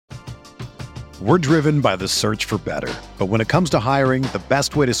We're driven by the search for better. But when it comes to hiring, the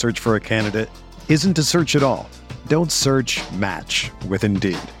best way to search for a candidate isn't to search at all. Don't search, match with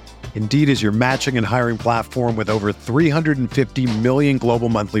Indeed. Indeed is your matching and hiring platform with over 350 million global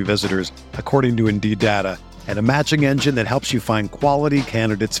monthly visitors, according to Indeed data, and a matching engine that helps you find quality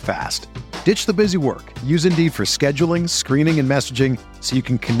candidates fast. Ditch the busy work. Use Indeed for scheduling, screening, and messaging so you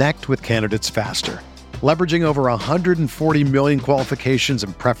can connect with candidates faster. Leveraging over 140 million qualifications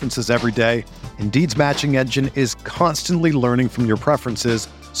and preferences every day, Indeed's matching engine is constantly learning from your preferences,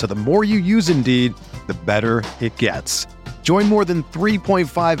 so the more you use Indeed, the better it gets. Join more than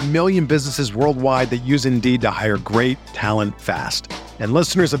 3.5 million businesses worldwide that use Indeed to hire great talent fast. And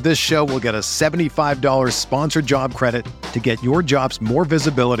listeners of this show will get a $75 sponsored job credit to get your jobs more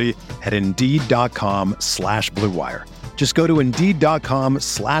visibility at Indeed.com/Blue Wire. Just go to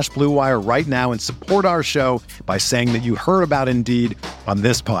Indeed.com/Blue Wire right now and support our show by saying that you heard about Indeed on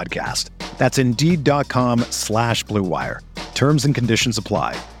this podcast. That's Indeed.com/Blue Wire. Terms and conditions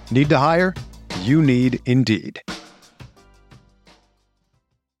apply. Need to hire? You need Indeed.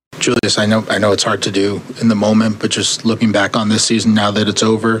 Julius, I know it's hard to do in the moment, but just looking back on this season now that it's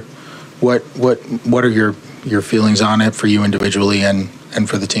over, what are your feelings on it for you individually and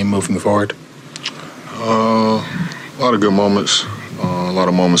for the team moving forward? A lot of good moments, a lot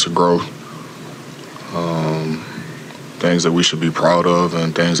of moments of growth, things that we should be proud of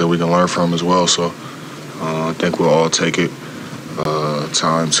and things that we can learn from as well. So I think we'll all take it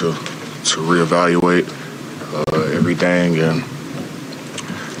time to reevaluate everything and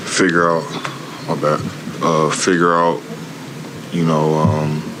figure out,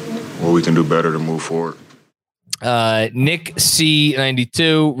 what we can do better to move forward. Nick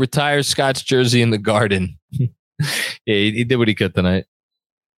C92 retires Scott's jersey in the Garden. Yeah, he did what he could tonight.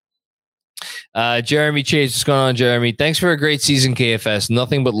 Jeremy Chase, what's going on, Jeremy? Thanks for a great season, KFS.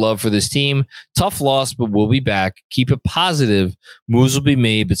 Nothing but love for this team. Tough loss, but we'll be back. Keep it positive. Moves will be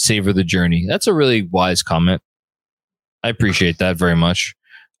made, but savor the journey. That's a really wise comment. I appreciate that very much.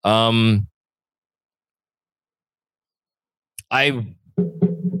 I'm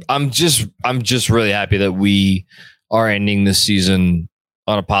just really happy that we are ending this season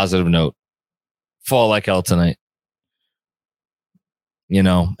on a positive note. Fall like hell tonight.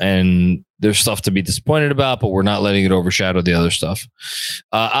 And there's stuff to be disappointed about, but we're not letting it overshadow the other stuff.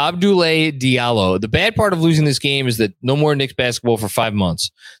 Abdoulaye Diallo. The bad part of losing this game is that no more Knicks basketball for 5 months.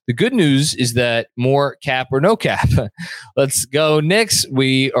 The good news is that more cap or no cap. Let's go Knicks.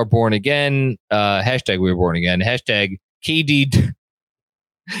 We are born again. Hashtag we were born again. Hashtag KD.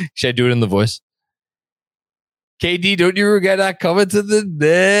 Should I do it in the voice? KD, don't you regret not coming to the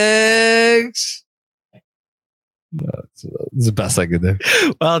Knicks? No, it's the best I could do.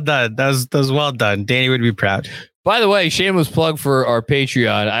 Well done. That was well done. Danny would be proud. By the way, shameless plug for our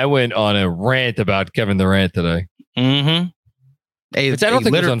Patreon. I went on a rant about Kevin Durant today. Mm-hmm. Which I don't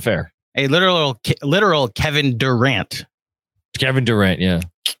think is unfair. A literal Kevin Durant. Kevin Durant, yeah.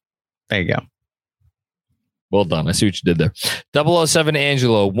 There you go. Well done. I see what you did there. 007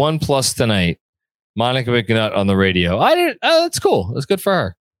 Angelo, 1+ tonight. Monica McNutt on the radio. That's cool. That's good for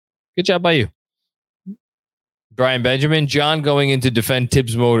her. Good job by you. Brian Benjamin, John going into defend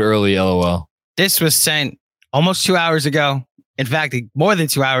Tibbs mode early, LOL. This was sent almost 2 hours ago. In fact, more than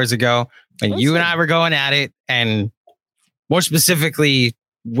 2 hours ago when you and I were going at it. And more specifically,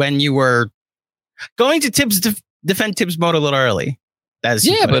 when you were going to defend Tibbs mode a little early. But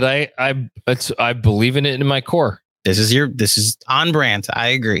I believe in it in my core. This is on brand. I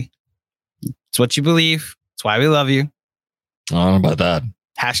agree. It's what you believe. It's why we love you. I don't know about that.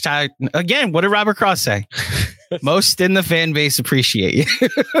 Hashtag, again, what did Robert Cross say? Most in the fan base appreciate you.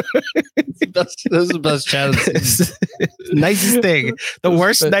 That's the best chat of the season. Nicest thing. The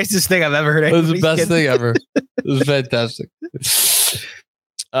worst, nicest thing I've ever heard. It was the best thing ever. It was fantastic.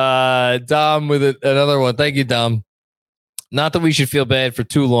 Dom with another one. Thank you, Dom. Not that we should feel bad for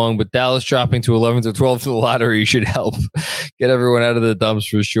too long, but Dallas dropping to 11th or 12th in the lottery should help get everyone out of the dumps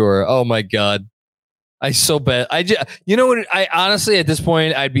for sure. Oh my God. I so bad. You know what? I honestly, at this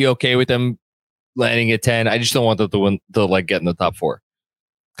point, I'd be okay with them landing at 10. I just don't want them to win, to get in the top 4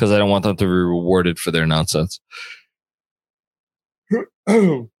 because I don't want them to be rewarded for their nonsense.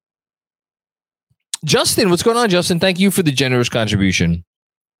 Justin, what's going on, Justin? Thank you for the generous contribution.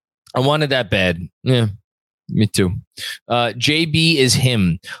 I wanted that bad. Yeah, me too. JB is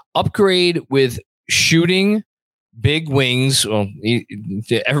him. Upgrade with shooting, big wings. Well,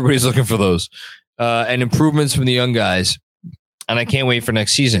 everybody's looking for those. And improvements from the young guys. And I can't wait for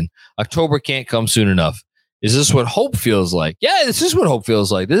next season. October can't come soon enough. Is this what hope feels like? Yeah, this is what hope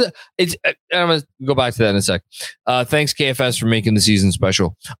feels like. I'm going to go back to that in a sec. Thanks, KFS, for making the season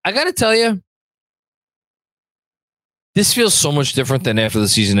special. I got to tell you, This feels so much different than after the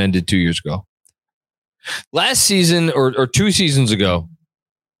season ended 2 years ago. Last season or 2 seasons ago,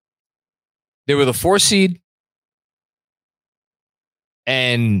 they were the 4 seed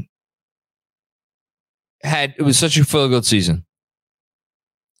and it was such a feel-good season.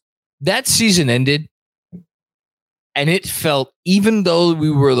 That season ended, and it felt, even though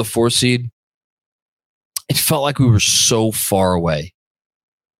we were the 4 seed, it felt like we were so far away.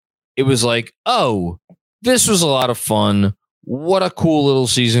 It was like, oh, this was a lot of fun. What a cool little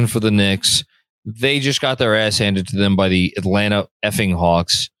season for the Knicks. They just got their ass handed to them by the Atlanta effing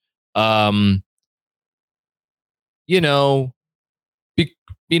Hawks.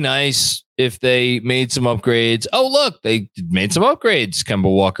 Be nice if they made some upgrades. Oh, look, they made some upgrades.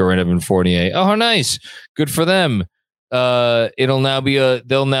 Kemba Walker and Evan Fournier. Oh, how nice. Good for them. They'll now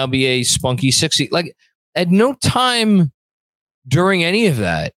be a spunky 60. Like, at no time during any of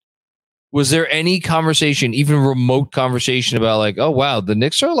that was there any conversation, even remote conversation, about like, oh wow, the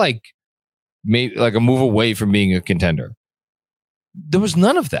Knicks are like maybe like a move away from being a contender. There was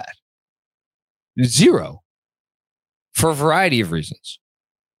none of that. Zero. For a variety of reasons.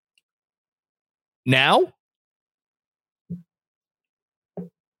 Now,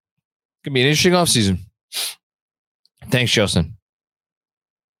 could be an interesting offseason. Thanks, Justin.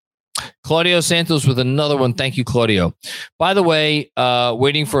 Claudio Santos with another one. Thank you, Claudio. By the way,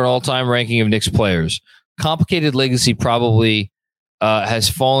 waiting for an all-time ranking of Knicks players. Complicated Legacy probably has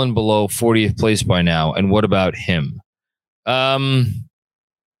fallen below 40th place by now. And what about him?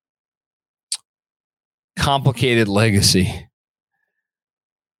 Complicated Legacy.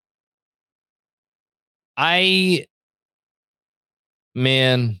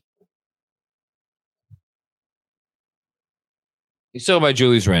 He's talking about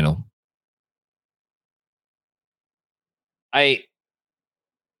Julius Randle. I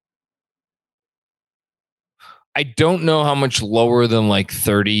don't know how much lower than like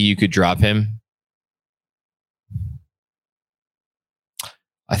 30 you could drop him.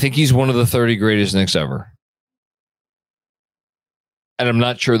 I think he's one of the 30 greatest Knicks ever. And I'm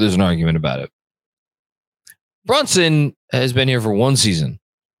not sure there's an argument about it. Brunson has been here for 1 season.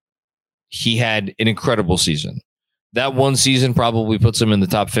 He had an incredible season. That 1 season probably puts him in the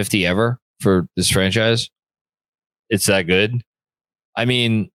top 50 ever for this franchise. It's that good. I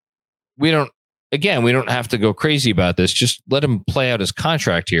mean, we don't have to go crazy about this. Just let him play out his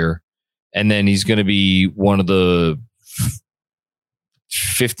contract here. And then he's going to be one of the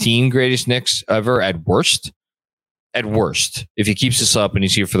 15 greatest Knicks ever at worst. At worst, if he keeps this up and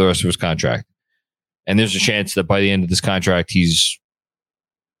he's here for the rest of his contract. And there's a chance that by the end of this contract, he's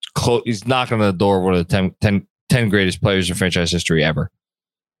knocking on the door of one of the 10 greatest players in franchise history ever.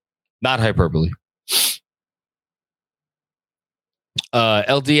 Not hyperbole.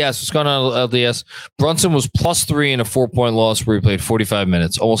 LDS, what's going on, LDS? Brunson was +3 in a 4-point loss where he played 45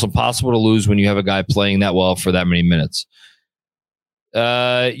 minutes. Almost impossible to lose when you have a guy playing that well for that many minutes.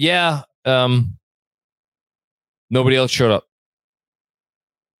 Nobody else showed up.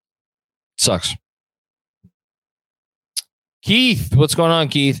 Sucks. Keith, what's going on,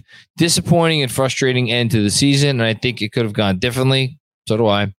 Keith? Disappointing and frustrating end to the season, and I think it could have gone differently. So do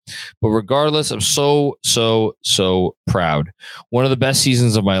I. But regardless, I'm so proud. One of the best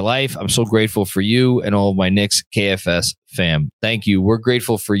seasons of my life. I'm so grateful for you and all of my Knicks KFS fam. Thank you. We're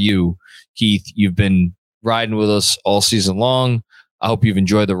grateful for you, Keith. You've been riding with us all season long. I hope you've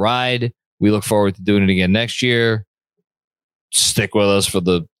enjoyed the ride. We look forward to doing it again next year. Stick with us for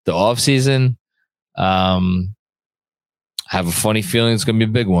the off season. Have a funny feeling it's going to be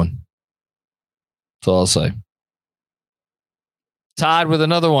a big one. That's all I'll say. Todd with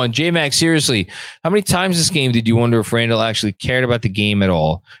another one. J-Mac, seriously, how many times this game did you wonder if Randall actually cared about the game at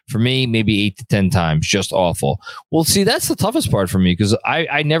all? For me, maybe 8 to 10 times. Just awful. Well, see, that's the toughest part for me because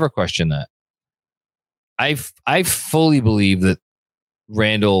I never question that. I fully believe that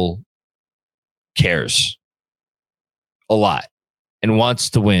Randall cares a lot and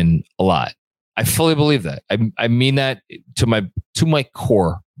wants to win a lot. I fully believe that. I mean that to my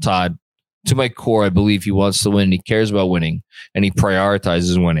core, Todd. To my core, I believe he wants to win. He cares about winning, and he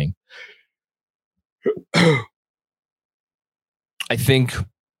prioritizes winning. I think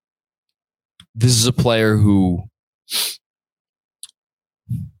this is a player who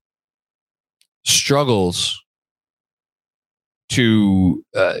struggles to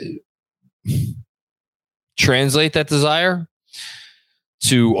translate that desire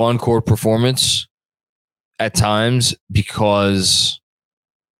to on-court performance at times because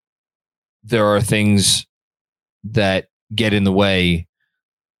there are things that get in the way.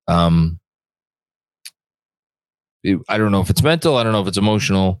 I don't know if it's mental. I don't know if it's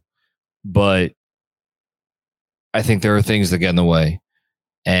emotional, but I think there are things that get in the way,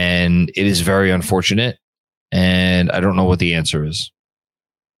 and it is very unfortunate. And I don't know what the answer is.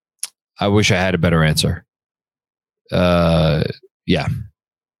 I wish I had a better answer. Yeah.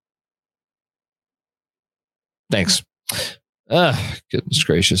 Thanks. Goodness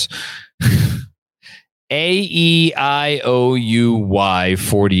gracious. AEIOUY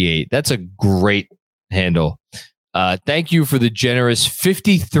 48. That's a great handle. Thank you for the generous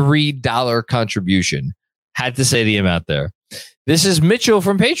 $53 contribution. Had to say the amount there. This is Mitchell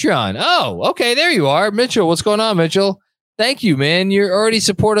from Patreon. Oh, okay. There you are. Mitchell, what's going on, Mitchell? Thank you, man. You already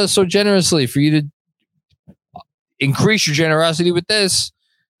support us so generously. For you to increase your generosity with this,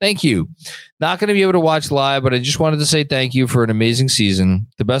 thank you. Not going to be able to watch live, but I just wanted to say thank you for an amazing season.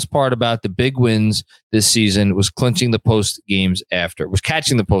 The best part about the big wins this season was catching the post games after.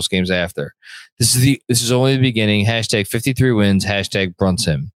 This is only the beginning. Hashtag 53 wins. Hashtag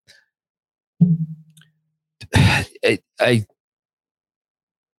Brunson.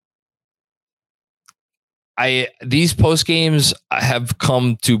 These post games have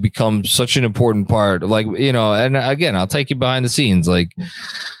come to become such an important part. Like, and again, I'll take you behind the scenes. Like,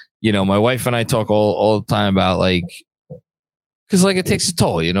 my wife and I talk all the time about, like, because, like, it takes a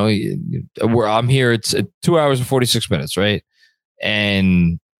toll, where I'm here, it's 2 hours and 46 minutes. Right.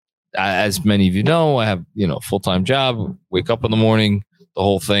 And as many of you know, I have, full-time job, wake up in the morning, the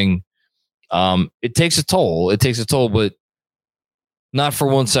whole thing. It takes a toll. But not for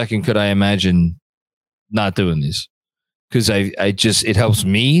 1 second could I imagine not doing these, because it helps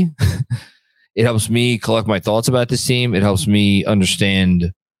me. It helps me collect my thoughts about this team. It helps me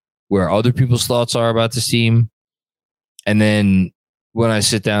understand where other people's thoughts are about this team. And then when I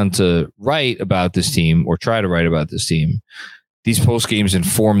sit down to write about this team or try to write about this team, these post games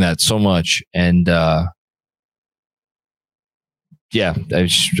inform that so much. And I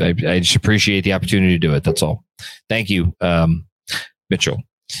just appreciate the opportunity to do it. That's all. Thank you, Mitchell.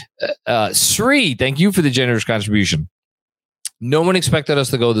 Sri, thank you for the generous contribution. No one expected us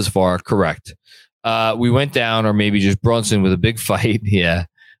to go this far. Correct. We went down, or maybe just Brunson with a big fight. Yeah.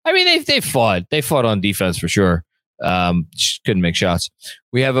 I mean, they fought. They fought on defense for sure. Just couldn't make shots.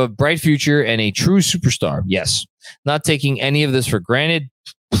 We have a bright future and a true superstar. Yes. Not taking any of this for granted.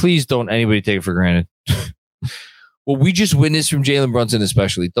 Please don't anybody take it for granted. Well, we just witnessed from Jalen Brunson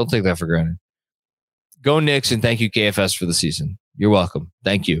especially. Don't take that for granted. Go Knicks, and thank you, KFS, for the season. You're welcome.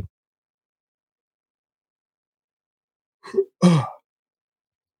 Thank you.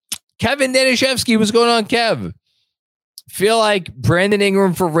 Kevin Danishevsky, what's going on, Kev? Feel like Brandon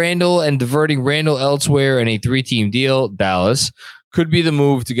Ingram for Randall and diverting Randall elsewhere in a 3-team deal. Dallas could be the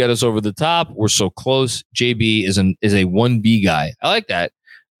move to get us over the top. We're so close. JB is a 1B guy. I like that.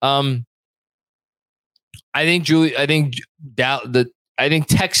 I think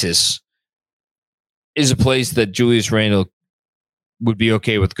Texas is a place that Julius Randle would be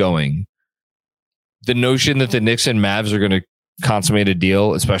okay with going. The notion that the Knicks and Mavs are going to consummate a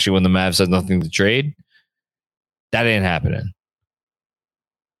deal, especially when the Mavs have nothing to trade, that ain't happening.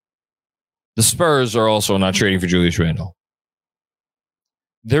 The Spurs are also not trading for Julius Randle.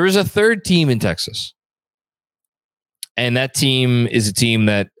 There is a third team in Texas, and that team is a team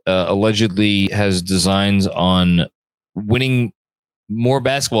that allegedly has designs on winning more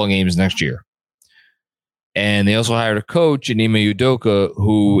basketball games next year. And they also hired a coach, Anima Udoka,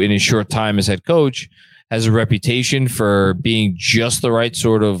 who in his short time as head coach has a reputation for being just the right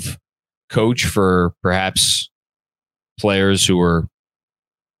sort of coach for perhaps players who are,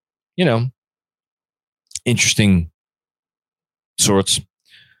 interesting sorts.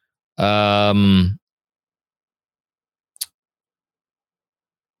 Yeah,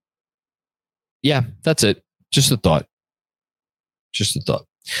 that's it. Just a thought.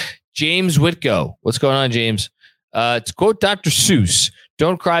 James Whitko. What's going on, James? To quote Dr. Seuss,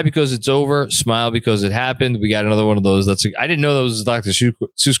 don't cry because it's over. Smile because it happened. We got another one of those. I didn't know that was a Dr.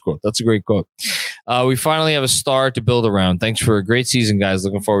 Seuss quote. That's a great quote. We finally have a star to build around. Thanks for a great season, guys.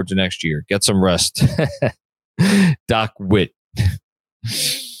 Looking forward to next year. Get some rest. Doc Witt.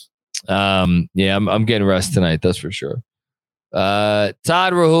 Yeah, I'm getting rest tonight. That's for sure. Todd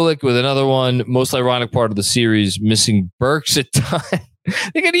Rahulik with another one. Most ironic part of the series, missing Burks at time.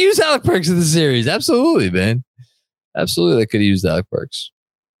 They're going to use Alec Burks in the series. Absolutely, man. Absolutely, they could have used Alec Burks.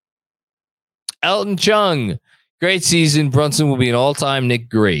 Elton Chung. Great season. Brunson will be an all-time Knick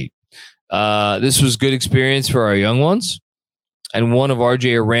great. This was good experience for our young ones. And one of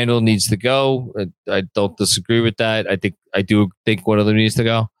RJ or Randall needs to go. I don't disagree with that. I do think one of them needs to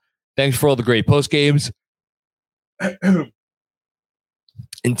go. Thanks for all the great post games.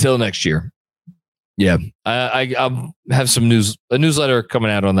 Until next year. Yeah, I'll have a newsletter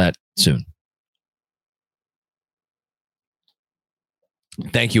coming out on that soon.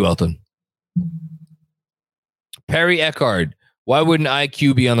 Thank you, Elton. Perry Eckhard. Why wouldn't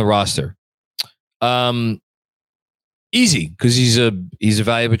IQ be on the roster? Easy, because he's a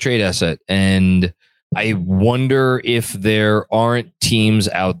valuable trade asset. And I wonder if there aren't teams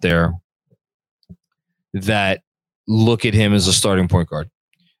out there that look at him as a starting point guard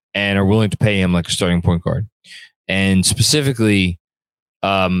and are willing to pay him like a starting point guard. And specifically,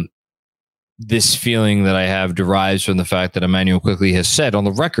 this feeling that I have derives from the fact that Immanuel Quickley has said on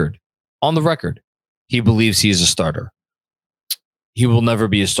the record, he believes he is a starter. He will never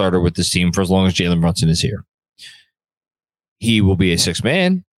be a starter with this team for as long as Jalen Brunson is here. He will be a sixth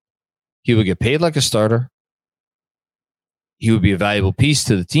man. He will get paid like a starter. He would be a valuable piece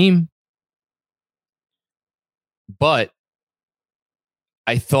to the team. But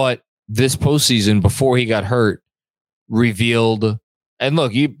I thought this postseason, before he got hurt, revealed, and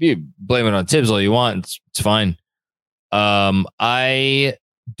look, you blame it on Tibbs all you want. It's fine. I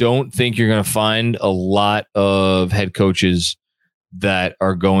don't think you're going to find a lot of head coaches that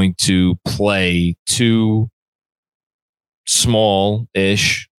are going to play two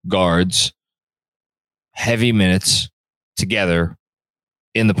small-ish guards, heavy minutes together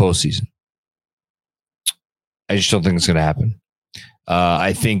in the postseason. I just don't think it's going to happen.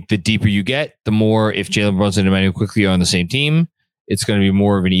 I think the deeper you get, the more, if Jalen Brunson and Immanuel Quickley are on the same team, it's going to be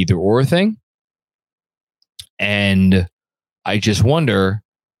more of an either-or thing. And I just wonder,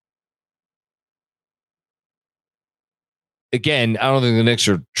 again, I don't think the Knicks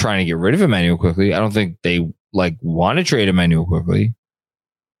are trying to get rid of Immanuel Quickley. I don't think they want to trade Immanuel Quickley.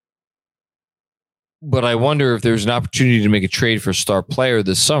 But I wonder if there's an opportunity to make a trade for a star player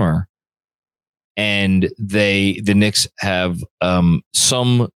this summer, and the Knicks have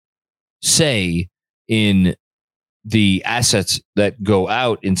some say in the assets that go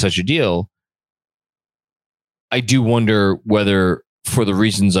out in such a deal. I do wonder whether, for the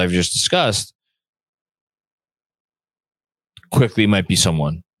reasons I've just discussed, Quickley might be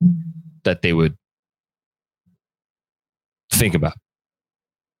someone that they would think about.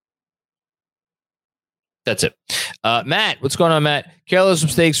 That's it. Matt, what's going on, Matt? Careless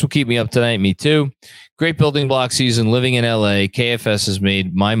mistakes will keep me up tonight. Me too. Great building block season. Living in LA, KFS has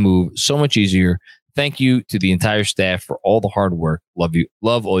made my move so much easier. Thank you to the entire staff for all the hard work. Love you.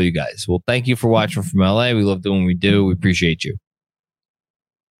 Love all you guys. Well, thank you for watching from LA. We love doing what we do. We appreciate you.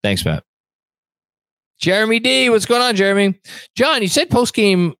 Thanks, Matt. Jeremy D, what's going on, Jeremy? John, you said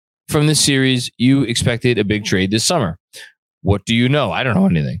post-game from this series, you expected a big trade this summer. What do you know? I don't know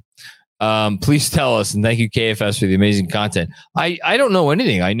anything. Please tell us, and thank you, KFS, for the amazing content. I don't know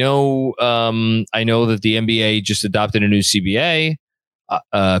anything. I know that the NBA just adopted a new CBA,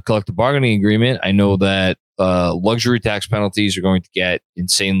 collective bargaining agreement. I know that luxury tax penalties are going to get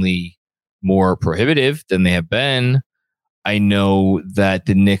insanely more prohibitive than they have been. I know that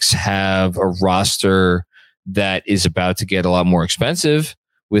the Knicks have a roster that is about to get a lot more expensive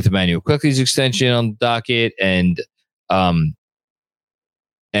with Immanuel Quickley's extension on the docket, and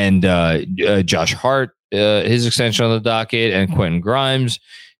Josh Hart, his extension on the docket, and Quentin Grimes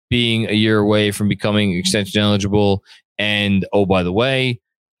being a year away from becoming extension eligible. And, oh, by the way,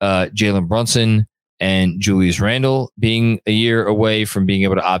 Jalen Brunson and Julius Randle being a year away from being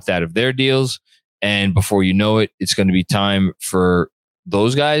able to opt out of their deals. And before you know it, it's going to be time for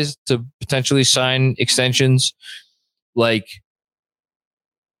those guys to potentially sign extensions. It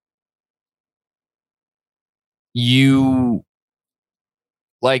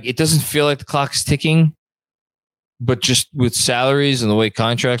doesn't feel like the clock's ticking, but just with salaries and the way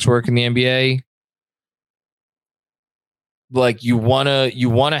contracts work in the NBA, you want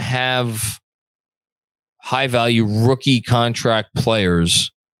to have high value rookie contract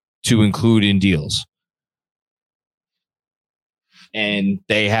players to include in deals. And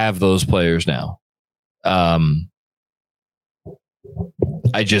they have those players now.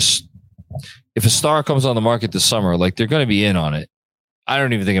 If a star comes on the market this summer, they're going to be in on it. I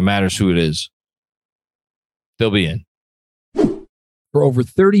don't even think it matters who it is. They'll be in. For over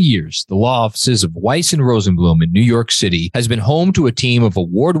 30 years, the law offices of Weiss and Rosenblum in New York City has been home to a team of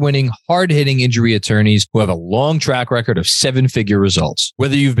award-winning, hard-hitting injury attorneys who have a long track record of seven-figure results.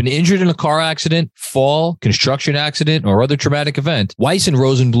 Whether you've been injured in a car accident, fall, construction accident, or other traumatic event, Weiss and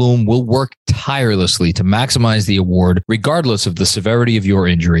Rosenblum will work tirelessly to maximize the award regardless of the severity of your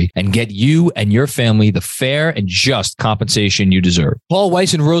injury and get you and your family the fair and just compensation you deserve. Call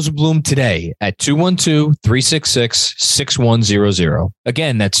Weiss and Rosenblum today at 212-366-6100.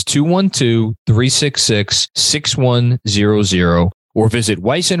 Again, that's 212-366-6100, or visit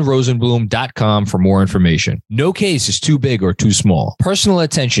weissandrosenblum.com for more information. No case is too big or too small. Personal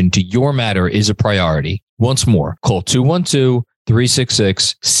attention to your matter is a priority. Once more, call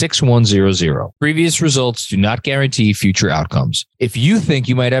 366-6100. Previous results do not guarantee future outcomes. If you think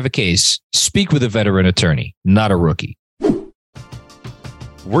you might have a case, speak with a veteran attorney, not a rookie.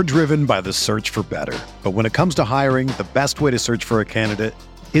 We're driven by the search for better. But when it comes to hiring, the best way to search for a candidate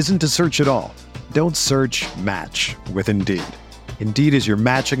isn't to search at all. Don't search, match with Indeed. Indeed is your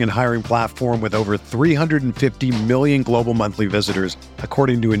matching and hiring platform with over 350 million global monthly visitors,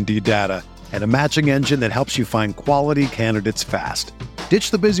 according to Indeed data, and a matching engine that helps you find quality candidates fast.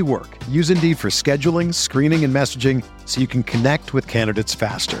 Ditch the busy work. Use Indeed for scheduling, screening, and messaging so you can connect with candidates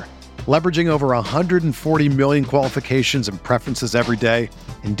faster. Leveraging over 140 million qualifications and preferences every day,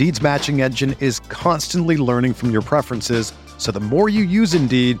 Indeed's matching engine is constantly learning from your preferences, so the more you use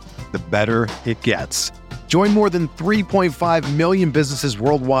Indeed, the better it gets. Join more than 3.5 million businesses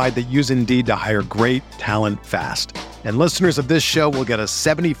worldwide that use Indeed to hire great talent fast. And listeners of this show will get a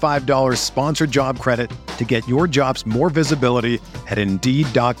 $75 sponsored job credit to get your jobs more visibility at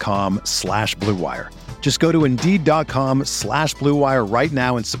Indeed.com/Blue Wire. Just go to Indeed.com/Blue Wire right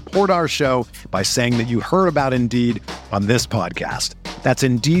now and support our show by saying that you heard about Indeed on this podcast. That's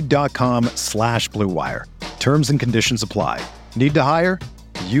Indeed.com/Blue Wire. Terms and conditions apply. Need to hire?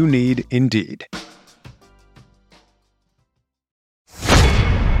 You need Indeed.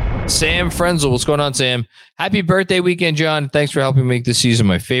 Sam Frenzel, what's going on, Sam? Happy birthday weekend, John. Thanks for helping make this season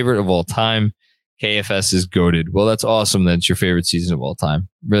my favorite of all time. KFS is goated. Well, that's awesome that it's your favorite season of all time.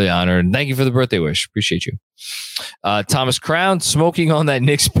 Really honored. And thank you for the birthday wish. Appreciate you. Thomas Crown, smoking on that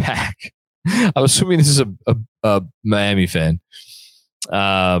Knicks pack. I'm assuming this is a Miami fan.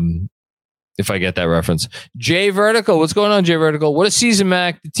 If I get that reference. Jay Vertical, what's going on, Jay Vertical? What a season,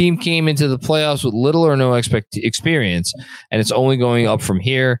 Mac. The team came into the playoffs with little or no experience, and it's only going up from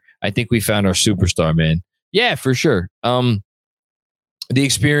here. I think we found our superstar, man. Yeah, for sure. The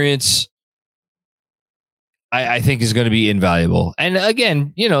experience, I think, is going to be invaluable. And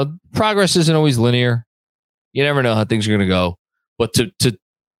again, progress isn't always linear. You never know how things are going to go. But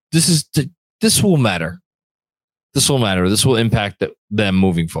this will matter. This will matter. This will impact them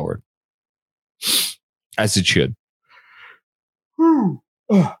moving forward, as it should.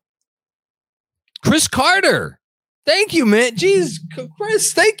 Chris Carter, thank you, man. Jeez,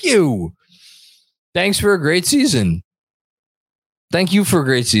 Chris, thank you. Thanks for a great season. Thank you for a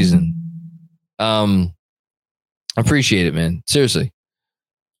great season. Appreciate it, man. Seriously.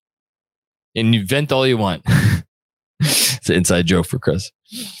 And you vent all you want. It's an inside joke for Chris.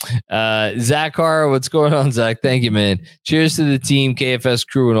 Zach Carr, what's going on, Zach? Thank you, man. Cheers to the team, KFS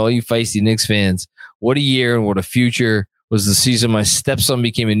crew, and all you feisty Knicks fans. What a year and what a future was the season my stepson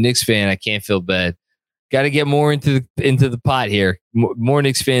became a Knicks fan. I can't feel bad. Got to get more into the pot here. More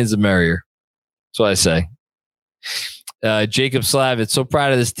Knicks fans, the merrier. That's what I say. Jacob Slavitt, so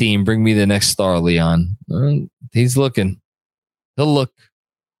proud of this team. Bring me the next star, Leon. He's looking. He'll look.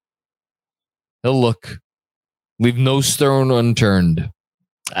 Leave no stone unturned,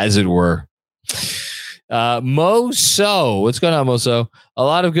 as it were. Mo So, what's going on, Mo So? A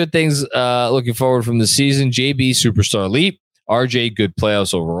lot of good things looking forward from the season. JB, superstar leap. RJ, good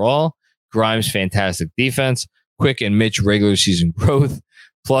playoffs overall. Grimes, fantastic defense. Quick and Mitch, regular season growth.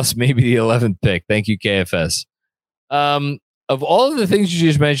 Plus maybe the 11th pick. Thank you, KFS. Of all of the things you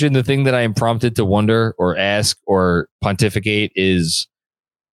just mentioned, the thing that I am prompted to wonder or ask or pontificate is,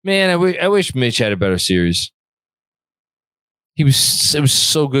 man, I wish Mitch had a better series. It was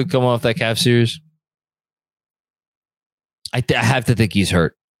so good coming off that Cavs series. I have to think he's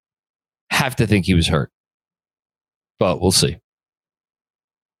hurt. Have to think he was hurt. But we'll see.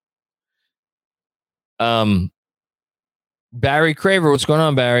 Barry Craver, what's going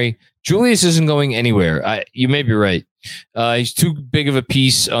on, Barry? Julius isn't going anywhere. You may be right. He's too big of a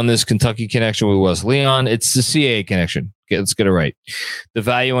piece on this Kentucky connection with Wes Leon. It's the CAA connection. Okay, let's get it right. The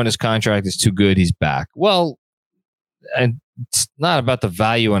value on his contract is too good. He's back. Well, and it's not about the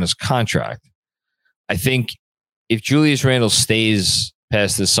value on his contract. I think if Julius Randle stays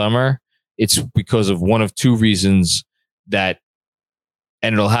past this summer, it's because of one of two reasons and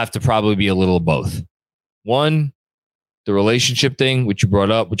it'll have to probably be a little of both. One, the relationship thing, which you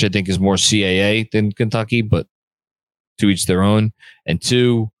brought up, which I think is more CAA than Kentucky, but to each their own. And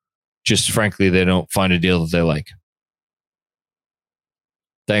two, just frankly, they don't find a deal that they like.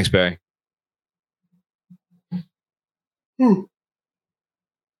 Thanks, Barry.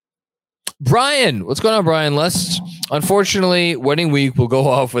 Brian, what's going on, Brian? Unfortunately, wedding week will go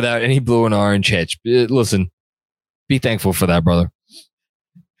off without any blue and orange hitch. Listen, be thankful for that, brother.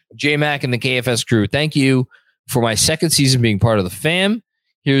 J Mac and the KFS crew, thank you for my second season being part of the fam.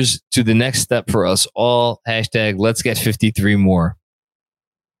 Here's to the next step for us all. Hashtag let's get 53 more.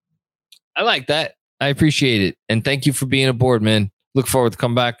 I like that. I appreciate it. And thank you for being aboard, man. Look forward to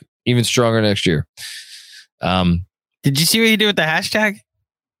come back even stronger next year. Did you see what he did with the hashtag?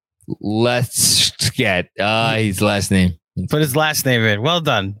 Let's get his last name. Put his last name in. Well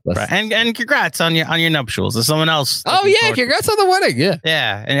done. And congrats on your nuptials. There's someone else. Oh yeah, congrats on the wedding. Yeah.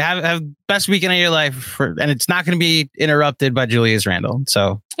 Yeah. And have best weekend of your life and it's not going to be interrupted by Julius Randle.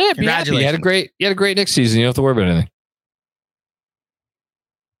 So yeah, congratulations. You had a great next season. You don't have to worry about anything.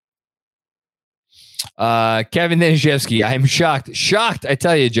 Kevin Danishevsky, I'm shocked. I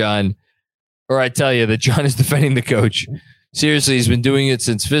tell you, John, that John is defending the coach. Seriously, he's been doing it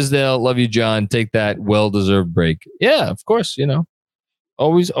since Fizdale. Love you, John. Take that well-deserved break. Yeah, of course.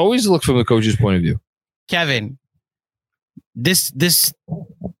 Always look from the coach's point of view. Kevin, this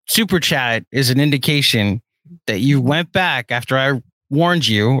super chat is an indication that you went back after I warned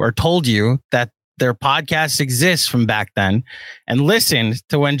you or told you that their podcast exists from back then and listened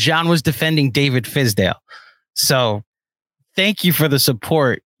to when John was defending David Fizdale. So thank you for the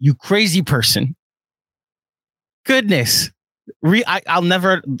support, you crazy person. Goodness. I'll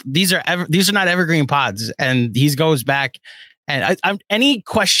never. These are not evergreen pods, and he goes back. And I'm any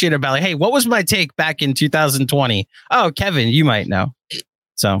question about like, hey, what was my take back in 2020? Oh, Kevin, you might know.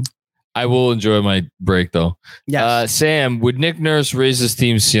 So I will enjoy my break though. Yeah, Sam, would Nick Nurse raise his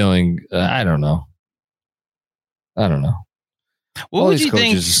team's ceiling? I don't know. What would you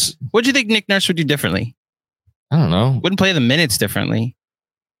think? What do you think Nick Nurse would do differently? I don't know. Wouldn't play the minutes differently.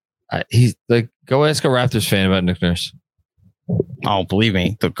 He's like, go ask a Raptors fan about Nick Nurse. Oh, believe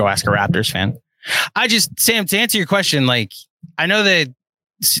me, go ask a Raptors fan. Sam, to answer your question, like, I know that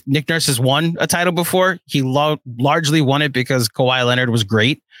Nick Nurse has won a title before. He largely won it because Kawhi Leonard was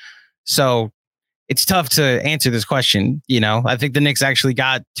great. So it's tough to answer this question. I think the Knicks actually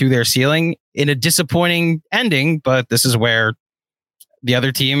got to their ceiling in a disappointing ending, but this is where the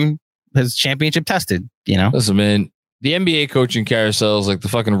other team has championship tested, Listen, man, the NBA coaching carousel is like the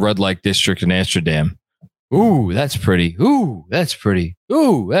fucking red light district in Amsterdam. Ooh, that's pretty. Ooh, that's pretty.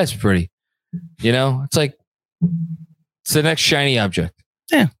 Ooh, that's pretty. It's like it's the next shiny object.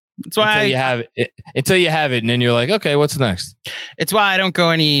 Yeah, that's why until you have it, and then you're like, okay, what's next? It's why I don't go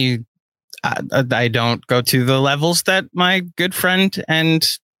I don't go to the levels that my good friend and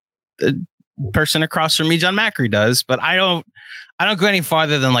the person across from me, John Macri, does. But I don't go any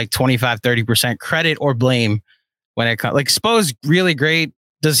farther than like 25-30% credit or blame when it comes. Like, Spo's really great.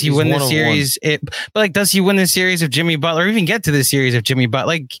 Does he win the series? Does he win the series of Jimmy Butler? Or even get to the series of Jimmy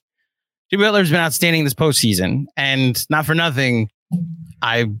Butler? Like, Jimmy Butler's been outstanding this postseason, and not for nothing.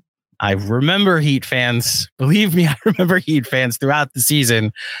 I remember Heat fans. Believe me, I remember Heat fans throughout the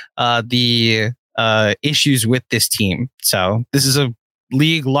season. The issues with this team. So this is a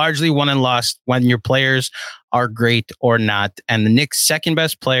league largely won and lost when your players are great or not. And the Knicks' second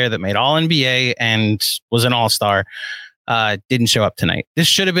best player that made All NBA and was an All-Star. Didn't show up tonight. This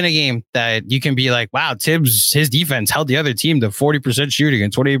should have been a game that you can be like, wow, Tibbs, his defense held the other team to 40% shooting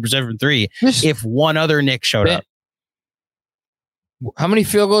and 28% from three. If one other Knick showed up. How many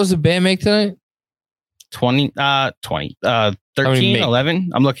field goals did Bam make tonight? 13,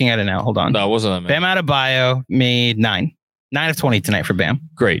 11. I'm looking at it now. Hold on. No, it wasn't that many. Bam Adebayo made 9 of 20 tonight for Bam.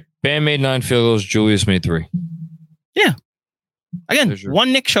 Great. Bam made 9 field goals. Julius made 3. Yeah. Again,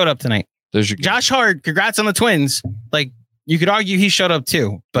 one Knick showed up tonight. Josh Hart, congrats on the Twins. Like, you could argue he showed up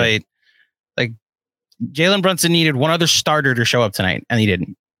too, but like Jalen Brunson needed one other starter to show up tonight, and he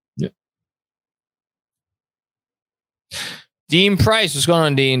didn't. Yeah. Dean Price, what's going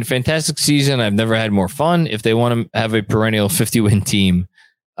on, Dean? Fantastic season. I've never had more fun. If they want to have a perennial 50-win team,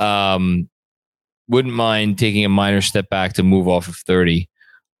 wouldn't mind taking a minor step back to move off of 30.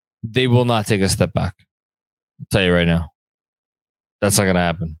 They will not take a step back. I'll tell you right now. That's not going to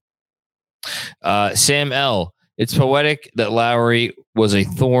happen. Sam L. It's poetic that Lowry was a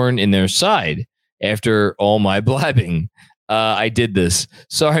thorn in their side after all my blabbing. I did this.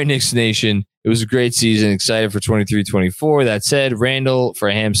 Sorry, Knicks Nation. It was a great season. Excited for 23-24. That said, Randall for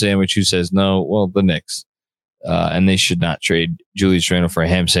a ham sandwich. Who says no? Well, the Knicks. And they should not trade Julius Randle for a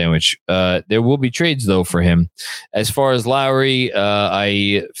ham sandwich. There will be trades, though, for him. As far as Lowry,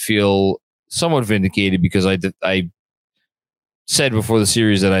 I feel somewhat vindicated because I said before the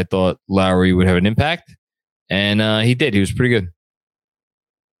series that I thought Lowry would have an impact. And he did. He was pretty good.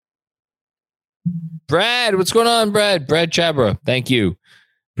 Brad, what's going on, Brad? Brad Chabra, thank you.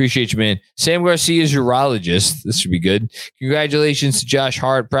 Appreciate you, man. Sam Garcia's urologist. This should be good. Congratulations to Josh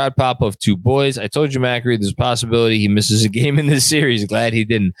Hart, proud papa of 2 boys. I told you, Macri, there's a possibility he misses a game in this series. Glad he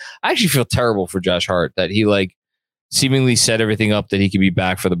didn't. I actually feel terrible for Josh Hart that he seemingly set everything up that he could be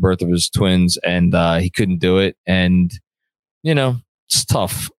back for the birth of his twins, and he couldn't do it. And, it's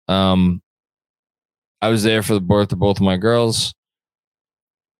tough. I was there for the birth of both of my girls.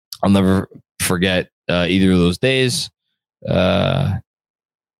 I'll never forget either of those days.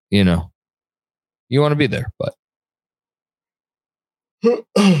 You know, you want to be there, but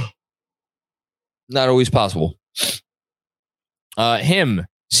not always possible.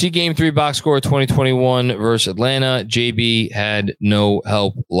 See Game 3 box score 2021 versus Atlanta. JB had no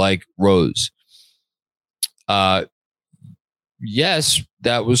help like Rose. Yes,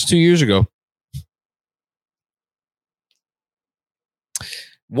 that was 2 years ago.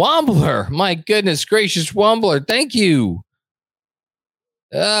 Wombler, my goodness gracious, Wombler, thank you.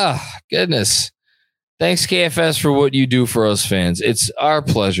 Goodness. Thanks, KFS, for what you do for us fans. It's our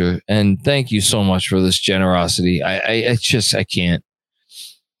pleasure, and thank you so much for this generosity. I can't.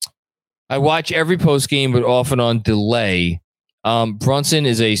 I watch every post game, but often on delay. Brunson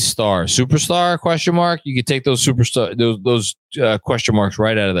is a star, superstar? Question mark. You could take those superstar those question marks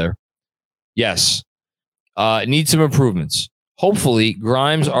right out of there. Yes. Need some improvements. Hopefully,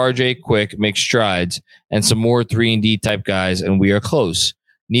 Grimes, RJ, Quick make strides, and some more 3-and-D type guys, and we are close.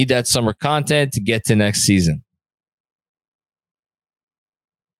 Need that summer content to get to next season.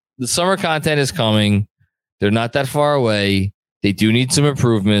 The summer content is coming. They're not that far away. They do need some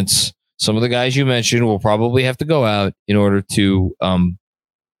improvements. Some of the guys you mentioned will probably have to go out in order to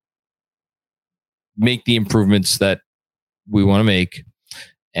make the improvements that we want to make.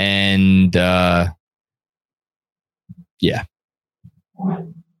 And yeah.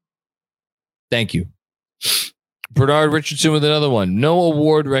 Thank you. Bernard Richardson with another one. No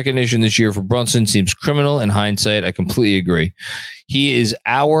award recognition this year for Brunson seems criminal in hindsight. I completely agree. He is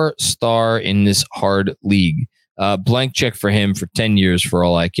our star in this hard league. Blank check for him for 10 years for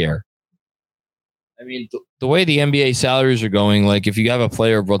all I care. I mean, the way the NBA salaries are going, like if you have a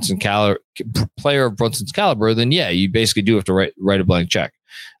player of Brunson's caliber, then yeah, you basically do have to write a blank check.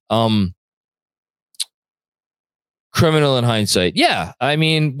 Criminal in hindsight. Yeah. I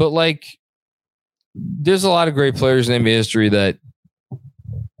mean, but like, there's a lot of great players in NBA history that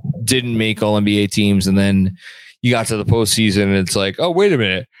didn't make all NBA teams. And then you got to the postseason and it's like, oh, wait a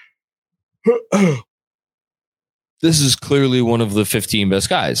minute. This is clearly one of the 15 best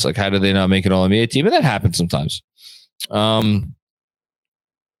guys. Like, how did they not make an all NBA team? And that happens sometimes. The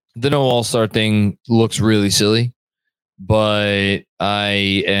no all-star thing looks really silly, but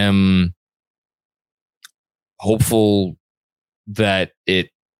I am hopeful that it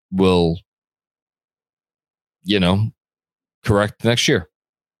will, correct next year.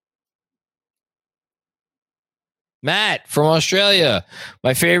 Matt from Australia.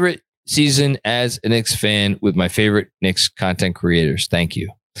 My favorite season as a Knicks fan with my favorite Knicks content creators. Thank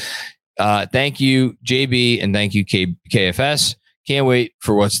you. Thank you, JB, and thank you, KFS. Can't wait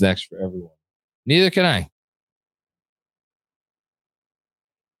for what's next for everyone. Neither can I.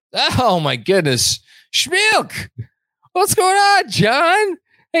 Oh, my goodness. Schmilk. What's going on, John?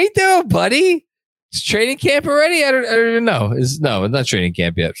 How you doing, buddy? Is training camp already? I don't know. It's not training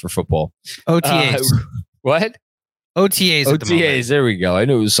camp yet for football. OTAs. What? OTAs. OTAs. There we go. I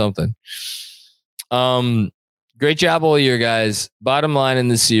knew it was something. Great job all year, guys. Bottom line in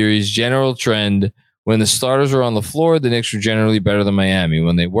the series, general trend. When the starters were on the floor, the Knicks were generally better than Miami.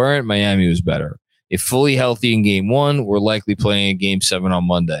 When they weren't, Miami was better. If fully healthy in game 1, we're likely playing in game 7 on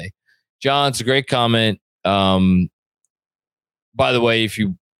Monday. John, it's a great comment. By the way, if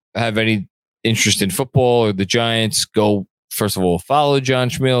you have any interest in football or the Giants, go, first of all, follow John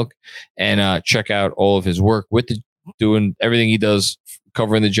Schmilk and check out all of his work with doing everything he does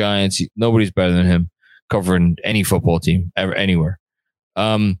covering the Giants. Nobody's better than him covering any football team ever, anywhere.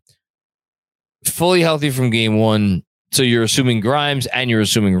 Fully healthy from game 1. So you're assuming Grimes and you're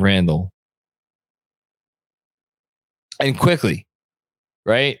assuming Randall. And quickly,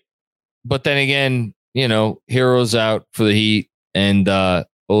 right? But then again, Hero's out for the Heat and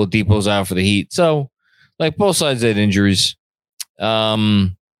Oladipo's out for the Heat. So, like, both sides had injuries.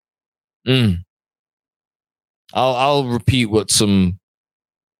 I'll repeat what some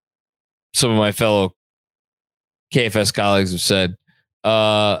of my fellow KFS colleagues have said.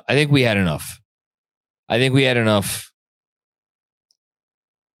 I think we had enough.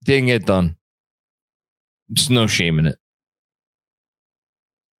 Didn't get done. There's no shame in it.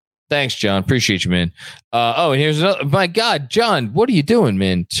 Thanks, John. Appreciate you, man. And here's another. My God, John, what are you doing,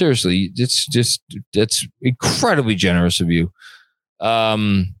 man? Seriously, that's incredibly generous of you. Now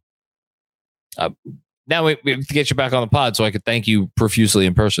we have to get you back on the pod so I could thank you profusely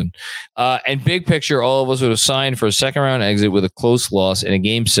in person. And big picture, all of us would have signed for a second round exit with a close loss in a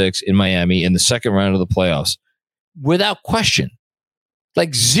game 6 in Miami in the second round of the playoffs, without question.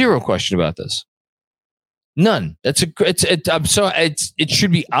 Like, zero question about this. None. It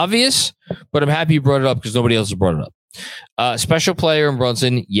should be obvious, but I'm happy you brought it up because nobody else has brought it up. Special player in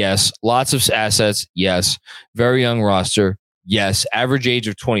Brunson, yes. Lots of assets, yes. Very young roster, yes. Average age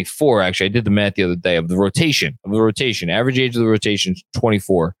of 24. Actually, I did the math the other day of the rotation. Average age of the rotation is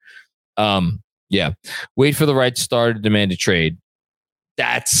 24. Yeah. Wait for the right star to demand a trade.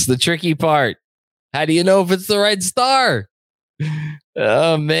 That's the tricky part. How do you know if it's the right star?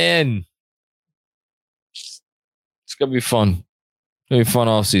 Oh man, it's gonna be fun. It's gonna be fun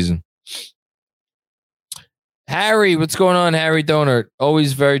off season. Harry, what's going on? Harry Donor,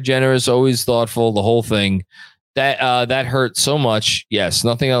 always very generous, always thoughtful. The whole thing that hurt so much. Yes,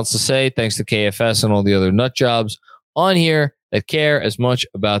 nothing else to say. Thanks to KFS and all the other nut jobs on here that care as much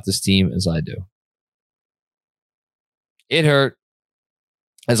about this team as I do. It hurt.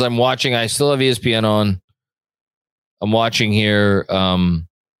 As I'm watching, I still have ESPN on. I'm watching here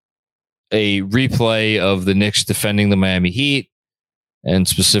a replay of the Knicks defending the Miami Heat and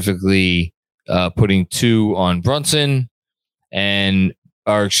specifically putting 2 on Brunson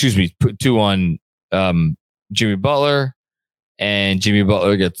put 2 on Jimmy Butler, and Jimmy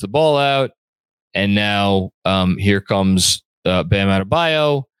Butler gets the ball out. And now here comes Bam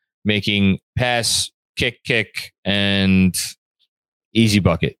Adebayo making pass, kick, and easy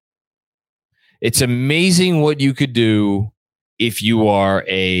bucket. It's amazing what you could do if you are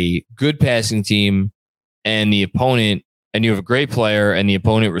a good passing team and the opponent, and you have a great player and the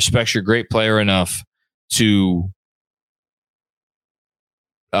opponent respects your great player enough to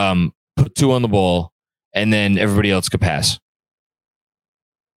put 2 on the ball and then everybody else could pass.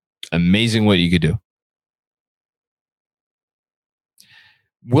 Amazing what you could do.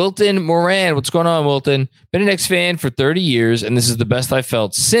 Wilton Moran, what's going on, Wilton? Been an Knicks fan for 30 years, and this is the best I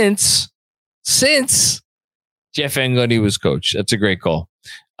felt since Jeff Van Gundy was coach. That's a great call.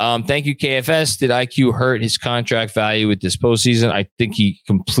 Thank you, KFS. Did IQ hurt his contract value with this postseason? I think he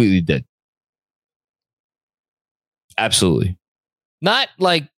completely did. Absolutely. Not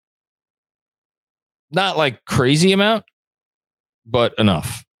like crazy amount, but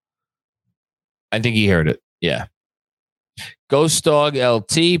enough. I think he heard it. Yeah. Ghost Dog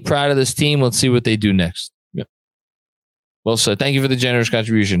LT, proud of this team. Let's see what they do next. Yep. Well said. Thank you for the generous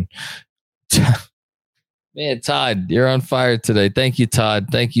contribution. Man, Todd, you're on fire today. Thank you, Todd.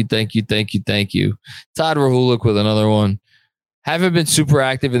 Thank you. Todd Rahulik with another one. Haven't been super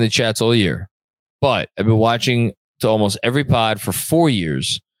active in the chats all year, but I've been watching to almost every pod for 4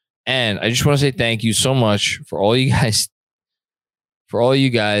 years. And I just want to say thank you so much for all you guys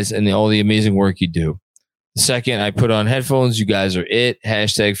and all the amazing work you do. The second I put on headphones, you guys are it.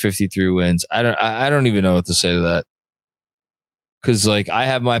 Hashtag 53 wins. I don't even know what to say to that. Because I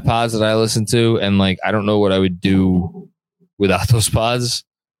have my pods that I listen to, and I don't know what I would do without those pods.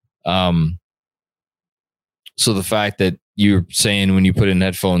 So the fact that you're saying when you put in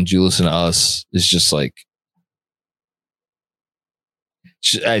headphones, you listen to us is just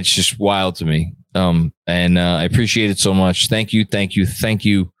it's just wild to me. And I appreciate it so much. Thank you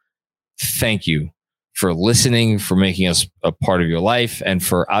for listening, for making us a part of your life, and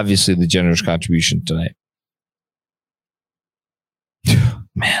for obviously the generous contribution tonight.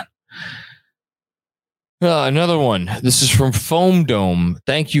 Man. Another one. This is from Foam Dome.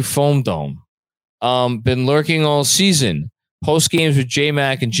 Thank you, Foam Dome. Been lurking all season. Post games with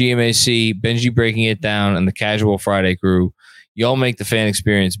J-Mac and GMAC, Benji breaking it down, and the Casual Friday crew. Y'all make the fan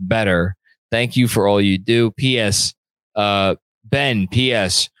experience better. Thank you for all you do. P.S. Ben,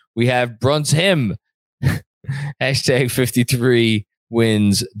 P.S. We have Bruns him. Hashtag 53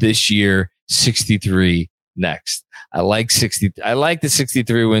 wins this year, 63 next. I like the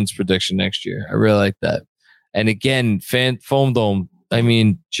 63 wins prediction next year. I really like that. And again, Foam Dome, I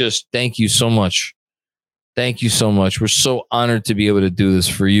mean, just thank you so much. Thank you so much. We're so honored to be able to do this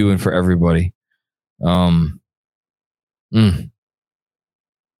for you and for everybody.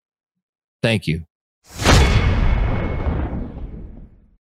 Thank you.